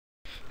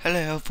Hello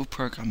helpful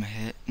programmer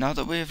here. Now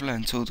that we have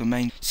learnt all the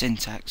main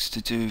syntax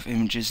to do with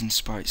images and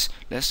sprites,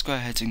 let's go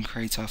ahead and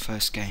create our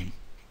first game.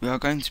 We are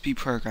going to be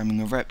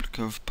programming a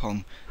replica of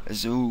Pong,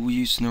 as it will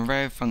use an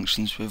array of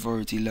functions we have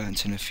already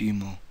learnt and a few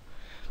more.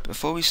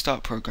 Before we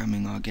start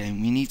programming our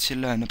game, we need to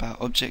learn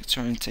about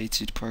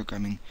object-oriented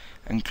programming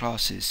and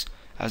classes,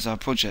 as our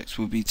project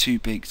will be too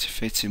big to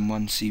fit in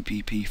one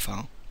CPP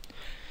file.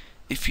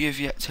 If you have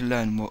yet to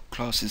learn what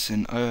classes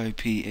and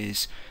OOP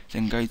is,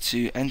 then go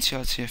to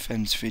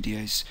NTRTFM's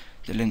videos,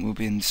 the link will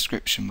be in the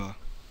description bar.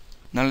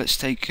 Now let's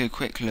take a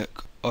quick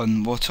look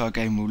on what our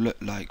game will look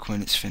like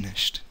when it's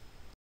finished.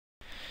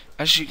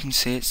 As you can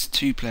see, it's a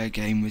two-player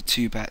game with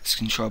two bats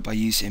controlled by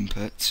user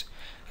input,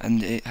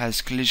 and it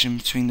has collision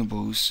between the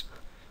balls,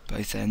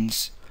 both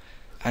ends,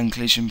 and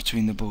collision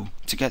between the ball.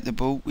 To get the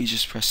ball, we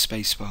just press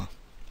spacebar.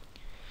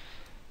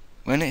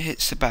 When it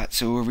hits the bats,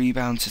 it will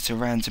rebound at a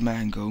random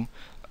angle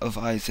of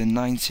either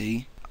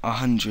 90,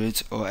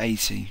 100 or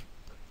 80.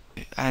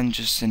 And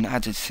just an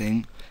added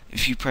thing,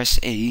 if you press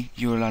E,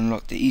 you will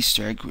unlock the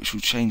Easter egg which will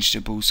change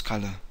the ball's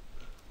colour.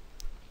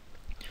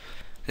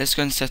 Let's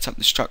go and set up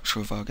the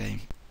structure of our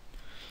game.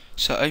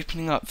 So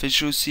opening up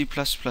Visual C++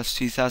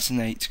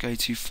 2008, go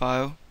to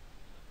File,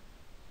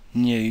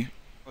 New,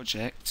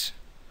 Project,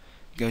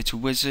 go to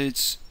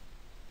Wizards,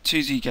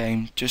 2D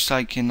Game, just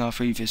like in our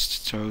previous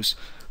tutorials,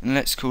 and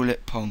let's call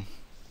it Pong.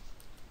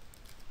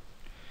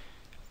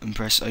 And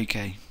press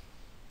OK.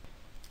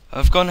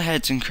 I've gone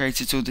ahead and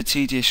created all the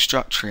tedious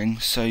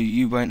structuring so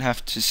you won't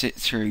have to sit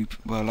through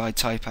while I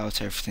type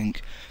out everything,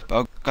 but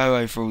I'll go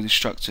over all the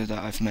structure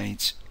that I've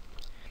made.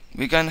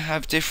 We're going to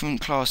have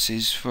different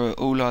classes for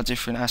all our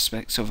different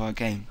aspects of our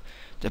game.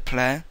 The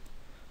player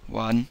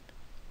 1,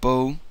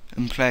 ball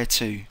and player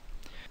 2.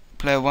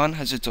 Player 1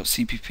 has a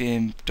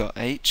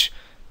 .cpp_h,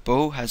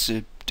 ball has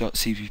a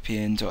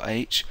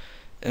 .cpp_h,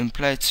 and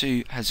player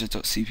 2 has a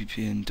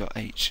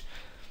 .cpp_h.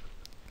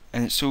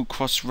 And it's all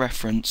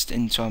cross-referenced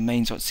into our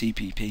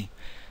main.cpp.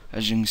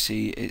 As you can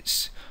see,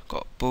 it's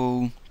got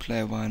ball,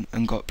 player 1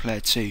 and got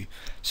player 2,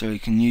 so we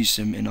can use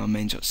them in our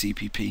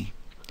main.cpp.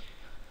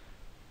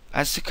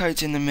 As the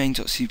code in the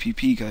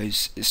main.cpp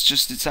goes, it's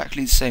just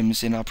exactly the same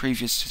as in our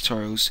previous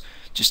tutorials,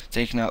 just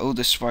taking out all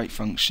the sprite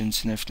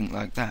functions and everything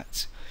like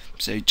that.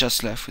 So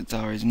just left with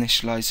our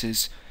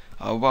initializers,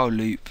 our while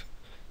loop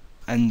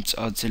and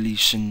our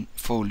deletion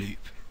for loop.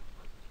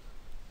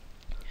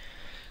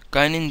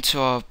 Going into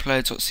our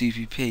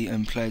player.cpp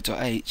and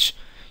player.h,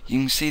 you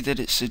can see that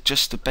it's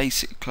just a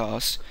basic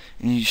class,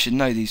 and you should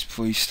know these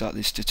before you start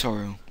this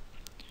tutorial.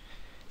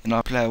 In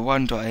our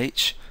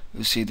player1.h,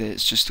 you'll see that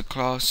it's just a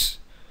class,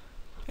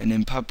 and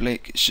in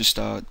public it's just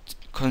our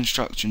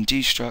constructor and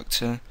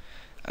destructor,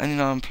 and in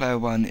our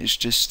player1 it's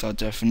just our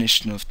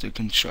definition of the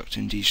constructor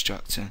and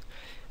destructor,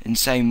 and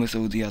same with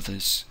all the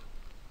others.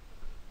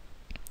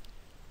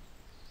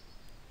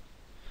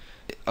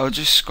 I'll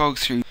just scroll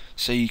through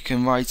so you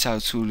can write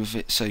out all of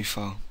it so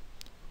far.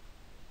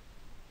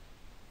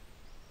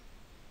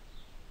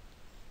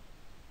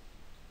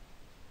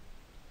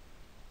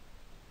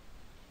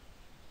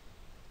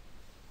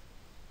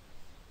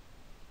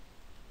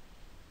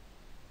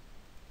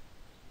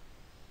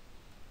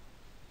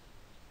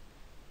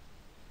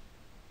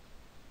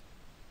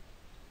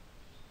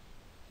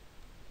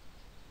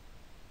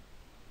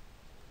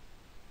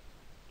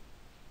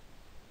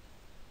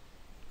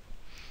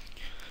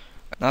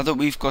 Now that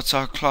we've got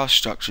our class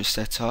structure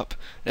set up,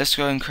 let's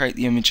go and create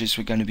the images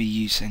we're going to be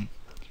using.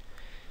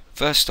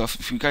 First off,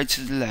 if we go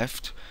to the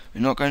left,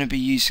 we're not going to be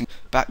using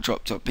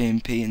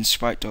backdrop.bmp and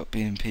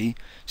sprite.bmp,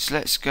 so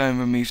let's go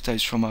and remove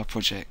those from our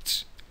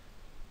project.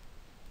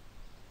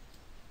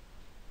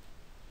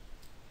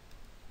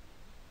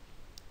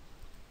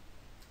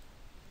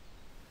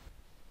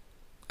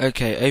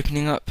 Okay,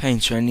 opening up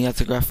Paint or any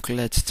other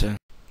graphical editor,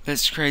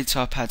 let's create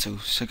our paddle.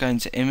 So go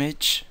into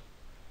Image,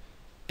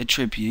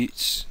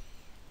 Attributes,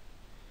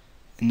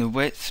 in the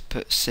width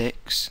put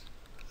 6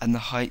 and the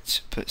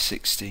height put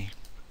 60.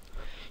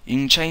 You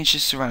can change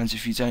this around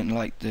if you don't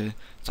like the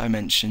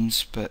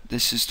dimensions, but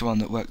this is the one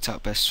that worked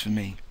out best for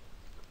me.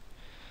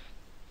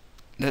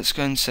 Let's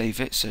go and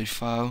save it, so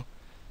File,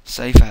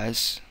 Save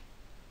As,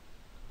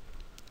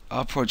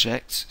 our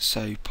project,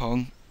 so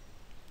Pong,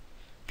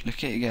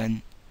 click it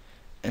again,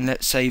 and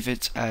let's save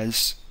it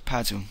as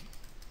paddle.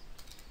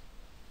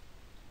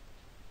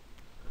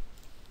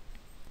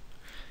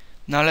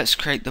 Now let's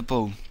create the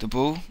ball. The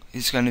ball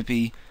is going to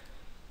be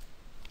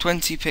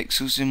 20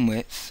 pixels in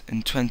width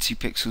and 20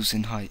 pixels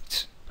in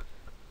height.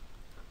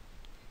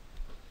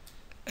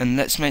 And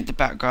let's make the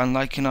background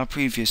like in our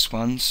previous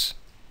ones,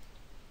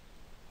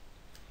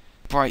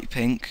 bright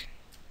pink,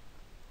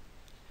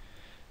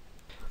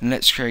 and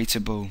let's create a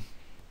ball.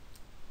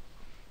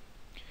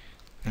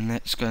 And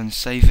let's go and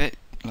save it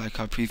like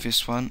our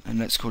previous one, and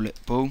let's call it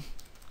ball.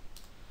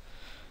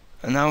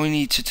 And now we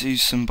need to do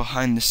some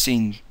behind the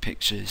scene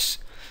pictures.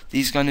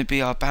 These are going to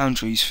be our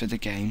boundaries for the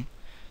game.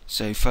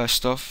 So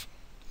first off,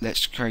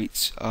 let's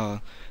create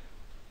our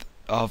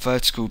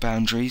vertical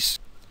boundaries,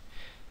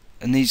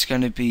 and these are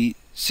going to be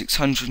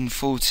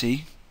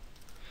 640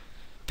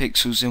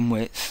 pixels in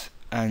width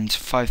and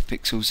 5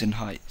 pixels in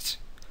height.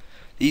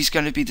 These are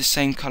going to be the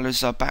same colour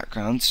as our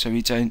background, so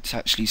we don't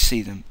actually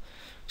see them.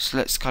 So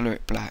let's colour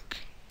it black.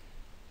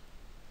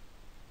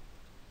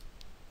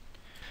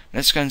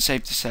 Let's go and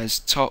save this as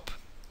top,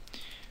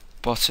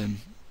 bottom,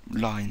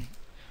 line,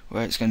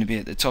 where it's going to be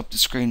at the top of the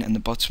screen and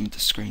the bottom of the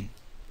screen.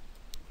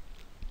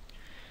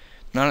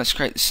 Now let's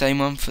create the same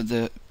one for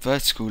the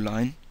vertical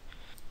line.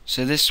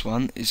 So this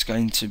one is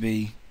going to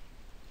be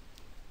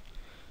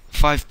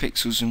 5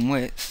 pixels in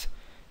width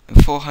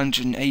and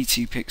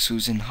 480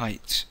 pixels in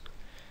height.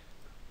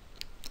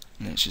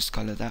 And let's just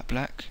colour that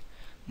black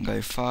and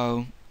go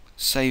File,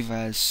 Save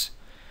As,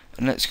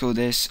 and let's call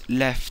this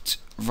left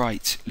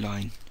right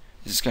line.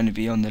 This is going to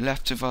be on the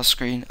left of our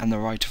screen and the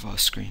right of our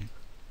screen.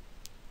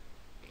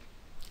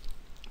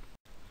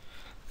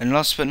 And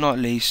last but not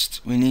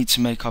least, we need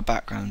to make our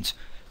background,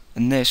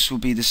 and this will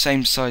be the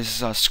same size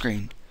as our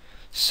screen.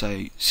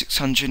 So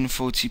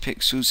 640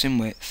 pixels in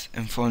width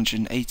and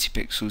 480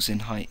 pixels in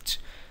height.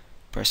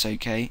 Press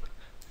OK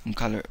and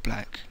colour it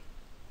black.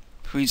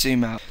 If we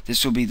zoom out,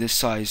 this will be the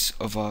size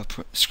of our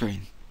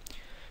screen.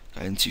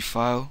 Go into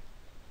File,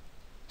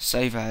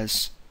 Save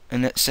As,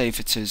 and let's save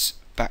it as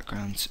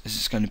background, as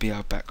it's going to be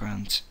our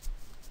background.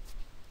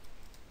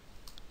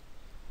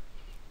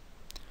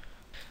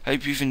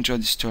 Hope you've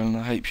enjoyed this tutorial and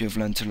I hope you have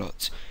learnt a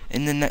lot.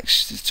 In the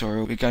next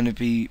tutorial we're going to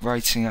be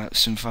writing out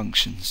some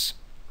functions.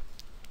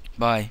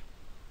 Bye.